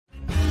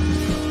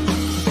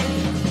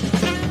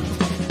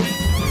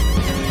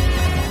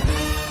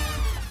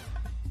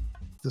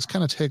this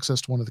kind of takes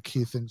us to one of the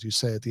key things you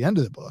say at the end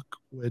of the book,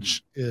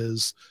 which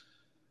is,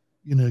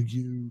 you know,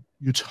 you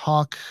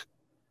talk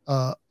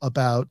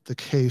about the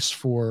case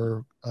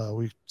for,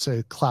 we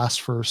say, class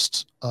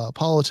first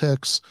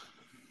politics,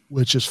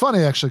 which is funny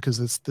actually,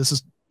 because this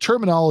is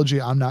terminology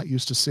I'm not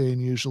used to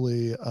seeing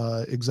usually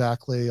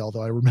exactly.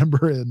 Although I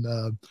remember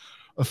in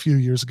a few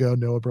years ago,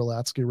 Noah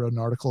Berlatsky wrote an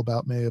article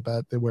about me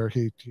where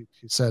he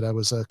said I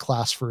was a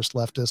class first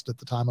leftist at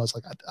the time. I was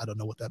like, I don't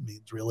know what that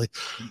means really,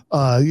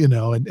 you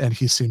know, and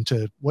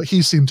what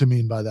he seemed to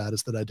mean by that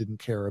is that I didn't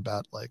care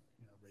about like,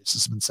 you know,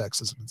 racism and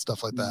sexism and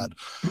stuff like that.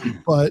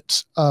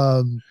 But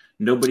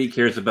nobody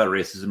cares about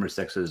racism or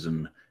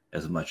sexism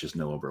as much as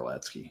Noah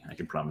Berlatsky. I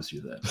can promise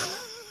you that.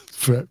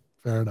 Fair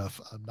enough.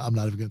 I'm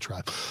not even going to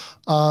try.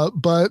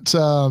 But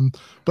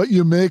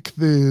you make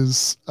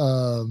these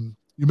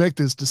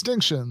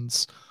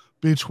distinctions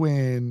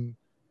between,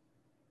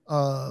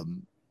 you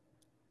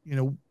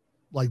know,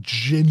 like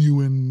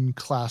genuine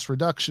class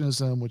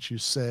reductionism, which you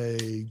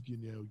say,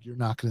 you know, you're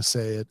not going to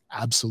say it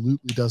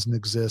absolutely doesn't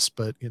exist,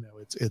 but you know,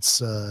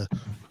 it's you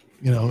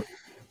know,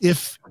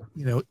 if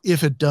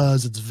it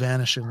does, it's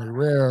vanishingly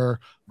rare,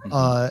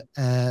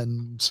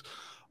 and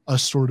a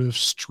sort of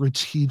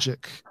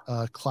strategic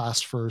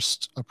class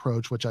first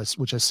approach, which I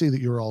see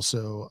that you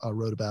also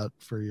wrote about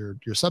for your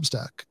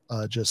Substack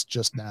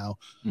just now.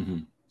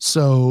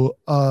 So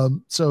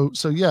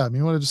yeah, I mean,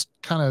 you want to just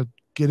kind of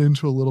get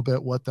into a little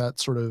bit what that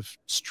sort of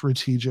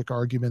strategic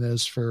argument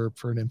is for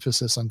an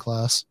emphasis on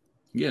class?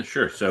 Yeah,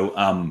 sure.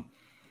 So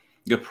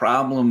the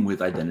problem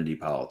with identity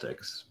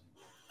politics,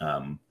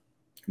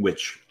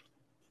 which,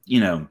 you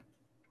know,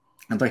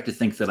 I'd like to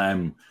think that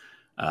I'm,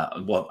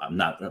 well,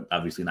 I'm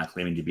obviously not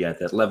claiming to be at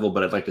that level,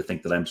 but I'd like to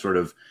think that I'm sort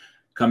of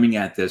coming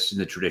at this in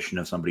the tradition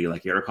of somebody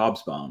like Eric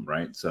Hobsbawm,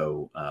 right?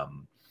 So,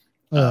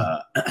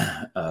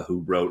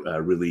 who wrote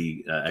a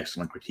really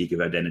excellent critique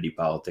of identity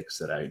politics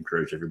that I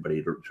encourage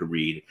everybody to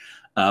read.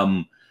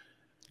 The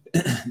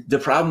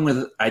problem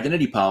with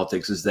identity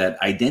politics is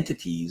that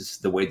identities,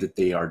 the way that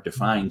they are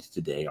defined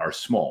today, are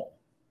small,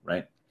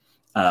 right?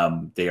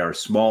 They are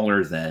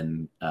smaller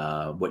than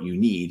what you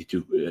need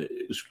to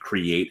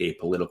create a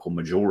political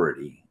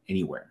majority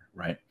anywhere,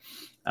 right?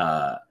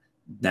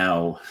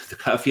 Now, the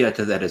caveat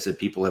to that is that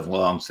people have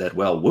long said,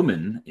 well,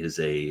 woman is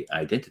a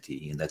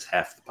identity, and that's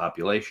half the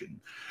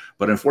population.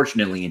 But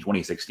unfortunately, in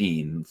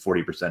 2016,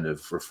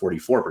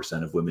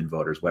 44% of women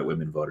voters, white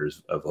women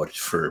voters, voted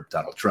for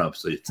Donald Trump.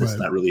 So it's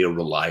not really a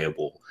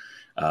reliable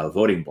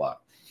voting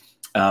bloc.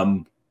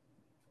 And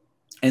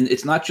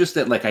it's not just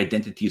that like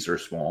identities are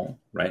small,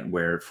 right?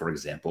 Where, for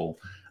example,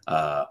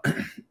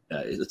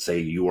 let's say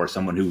you are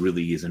someone who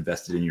really is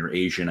invested in your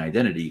Asian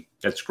identity.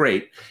 That's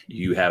great.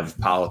 You have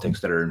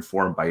politics that are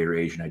informed by your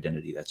Asian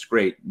identity. That's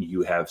great.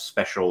 You have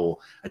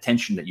special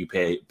attention that you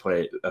pay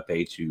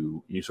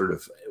to sort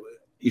of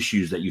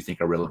issues that you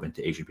think are relevant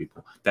to Asian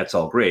people. That's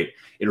all great.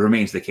 It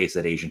remains the case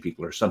that Asian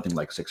people are something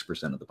like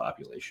 6% of the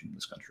population in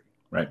this country,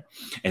 right?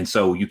 And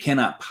so you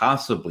cannot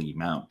possibly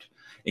mount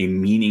a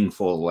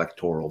meaningful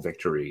electoral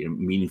victory, a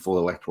meaningful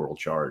electoral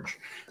charge,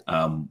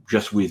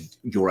 just with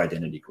your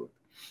identity group.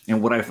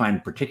 And what I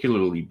find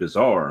particularly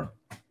bizarre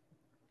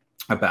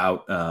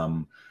about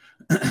the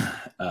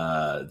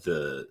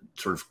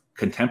sort of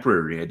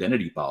contemporary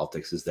identity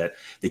politics is that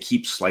they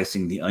keep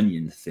slicing the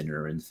onion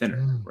thinner and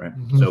thinner, right?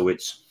 So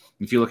it's,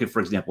 if you look at,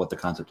 for example, at the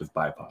concept of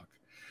BIPOC,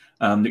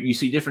 you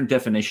see different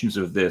definitions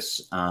of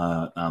this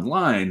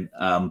online,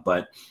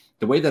 but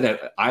the way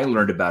that I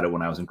learned about it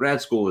when I was in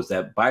grad school is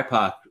that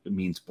BIPOC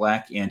means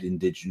Black and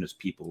Indigenous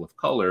people of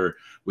color,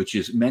 which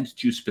is meant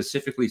to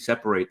specifically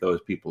separate those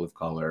people of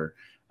color,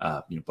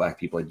 Black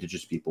people,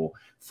 Indigenous people,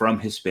 from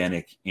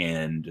Hispanic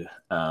and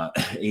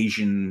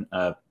Asian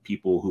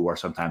people who are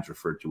sometimes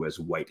referred to as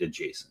white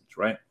adjacent,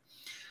 right?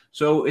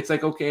 So it's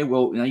like, okay,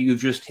 well, now you've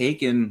just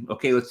taken,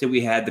 okay, let's say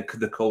we had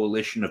the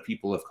coalition of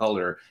people of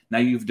color. Now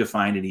you've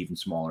defined an even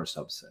smaller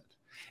subset.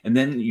 And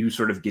then you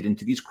sort of get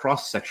into these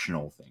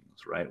cross-sectional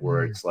things, right?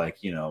 Where it's like,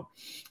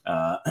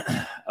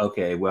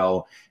 okay,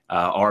 well,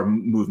 our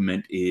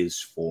movement is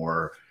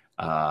for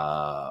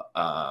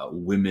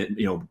women,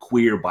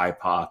 queer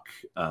BIPOC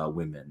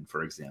women,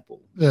 for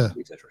example, et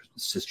cetera,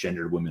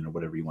 cisgendered women, or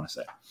whatever you want to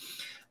say.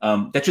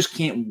 That just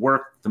can't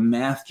work. The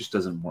math just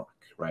doesn't work,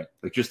 right?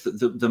 Like just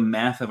the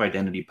math of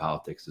identity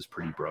politics is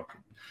pretty broken.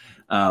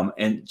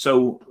 And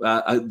so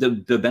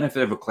the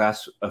benefit of a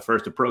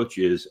class-first approach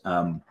is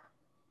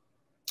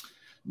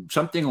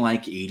something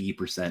like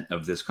 80%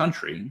 of this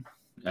country,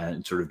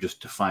 and sort of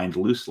just defined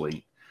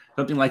loosely,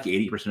 something like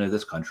 80% of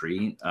this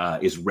country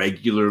is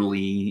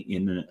regularly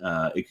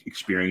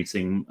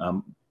experiencing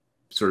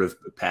sort of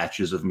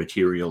patches of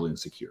material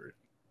insecurity,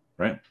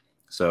 right?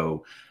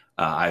 So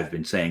I've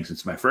been saying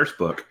since my first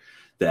book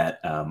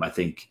that I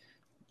think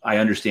I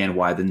understand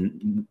why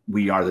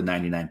we are the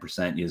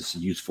 99% is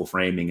useful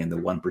framing and the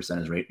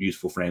 1% is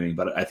useful framing.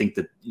 But I think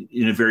that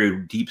in a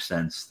very deep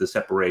sense, the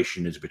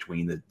separation is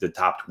between the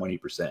top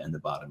 20% and the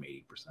bottom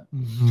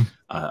 80%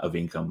 of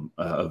income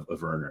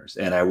of earners.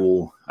 And I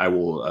will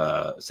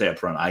say up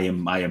front, I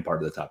am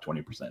part of the top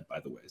 20%, by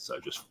the way.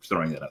 So just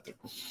throwing that out there.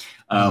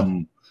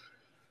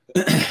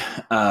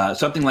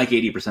 Something like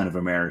 80% of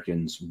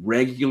Americans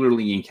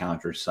regularly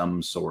encounter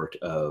some sort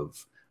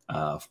of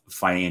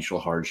financial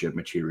hardship,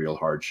 material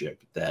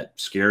hardship that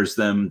scares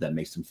them, that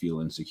makes them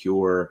feel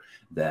insecure,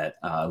 that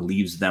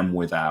leaves them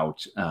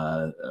without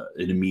an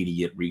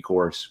immediate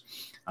recourse.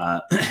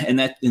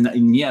 And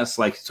yes,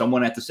 like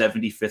someone at the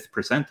 75th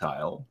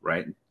percentile,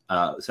 right?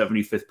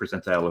 75th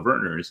percentile of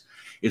earners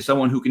is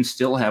someone who can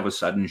still have a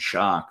sudden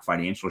shock,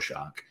 financial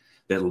shock,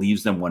 that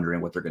leaves them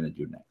wondering what they're going to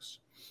do next.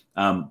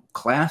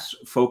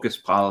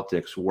 Class-focused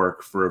politics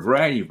work for a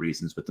variety of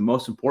reasons, but the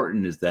most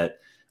important is that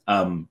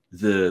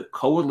the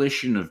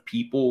coalition of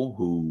people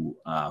who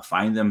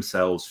find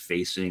themselves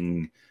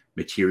facing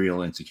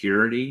material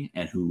insecurity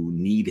and who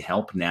need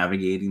help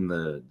navigating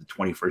the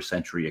 21st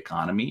century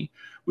economy,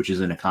 which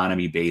is an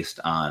economy based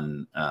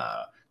on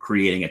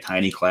creating a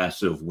tiny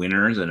class of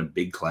winners and a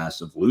big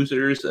class of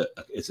losers.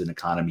 It's an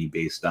economy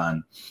based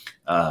on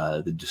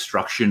the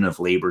destruction of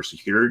labor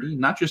security,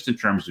 not just in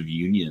terms of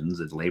unions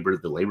and the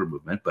labor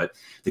movement, but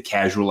the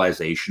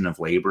casualization of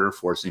labor,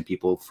 forcing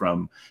people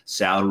from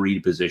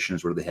salaried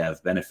positions where they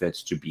have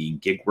benefits to being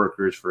gig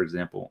workers, for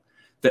example.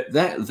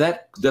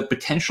 The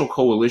potential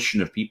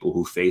coalition of people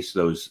who face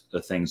those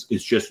things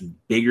is just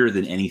bigger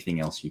than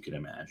anything else you can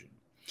imagine.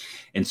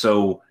 And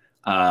so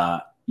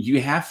we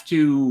have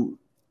to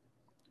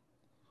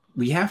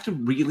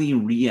really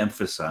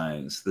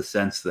re-emphasize the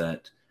sense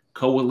that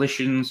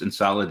coalitions and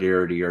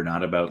solidarity are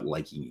not about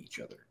liking each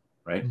other,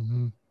 right?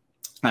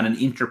 On an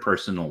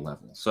interpersonal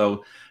level.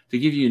 So to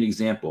give you an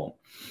example,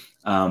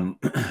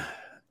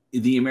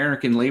 the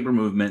American labor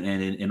movement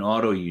and in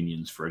auto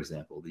unions, for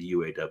example, the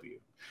UAW.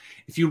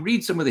 If you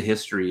read some of the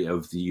history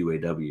of the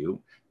UAW,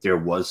 there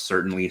was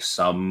certainly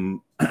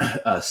some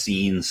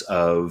scenes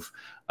of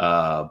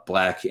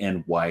black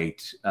and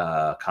white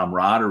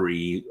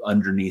camaraderie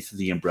underneath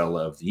the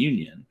umbrella of the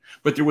union.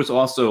 But there was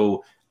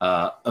also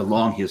a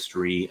long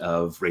history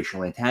of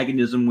racial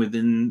antagonism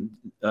within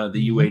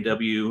the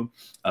UAW,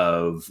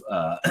 of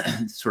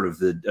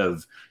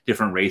of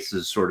different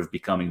races sort of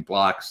becoming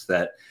blocs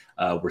that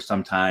were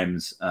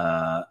sometimes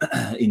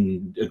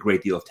in a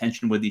great deal of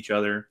tension with each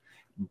other.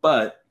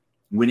 But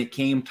when it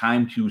came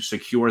time to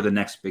secure the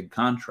next big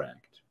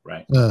contract,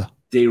 right?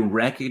 They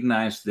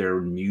recognized their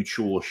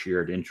mutual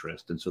shared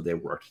interest, and so they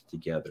worked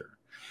together.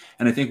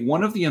 And I think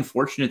one of the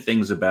unfortunate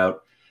things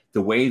about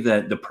the way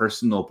that the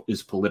personal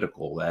is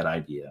political, that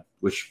idea,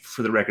 which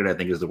for the record, I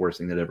think is the worst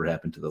thing that ever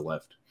happened to the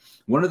left.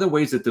 One of the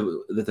ways that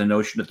the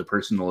notion that the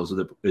personal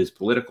is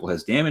political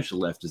has damaged the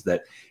left is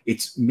that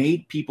it's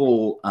made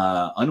people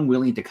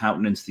unwilling to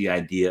countenance the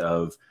idea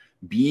of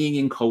being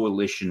in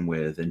coalition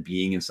with and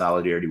being in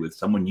solidarity with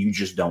someone you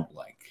just don't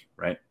like,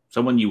 right?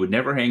 Someone you would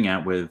never hang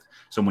out with,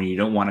 someone you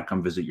don't want to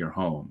come visit your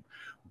home,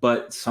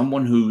 but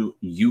someone who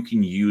you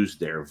can use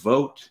their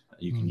vote,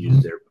 you can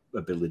use their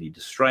ability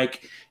to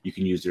strike, you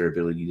can use their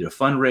ability to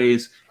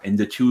fundraise, and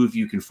the two of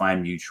you can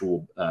find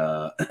mutual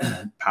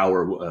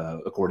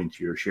power according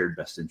to your shared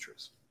best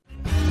interests.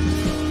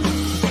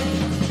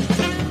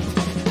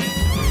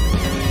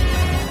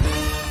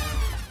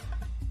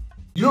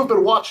 You have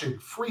been watching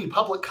free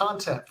public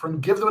content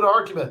from Give Them an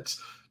Argument.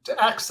 To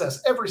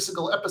access every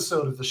single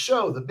episode of the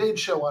show, the main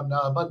show on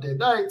Monday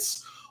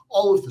nights,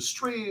 all of the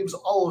streams,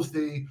 all of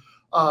the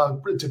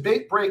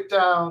debate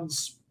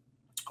breakdowns,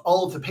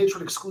 all of the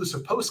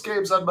patron-exclusive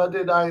post-games on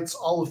Monday nights,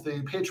 all of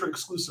the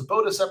patron-exclusive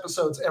bonus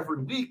episodes every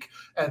week,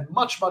 and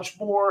much, much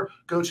more,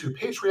 go to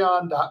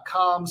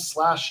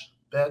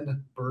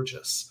patreon.com/Ben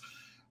Burgis.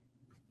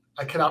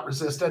 I cannot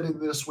resist ending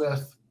this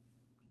with,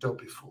 don't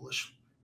be foolish.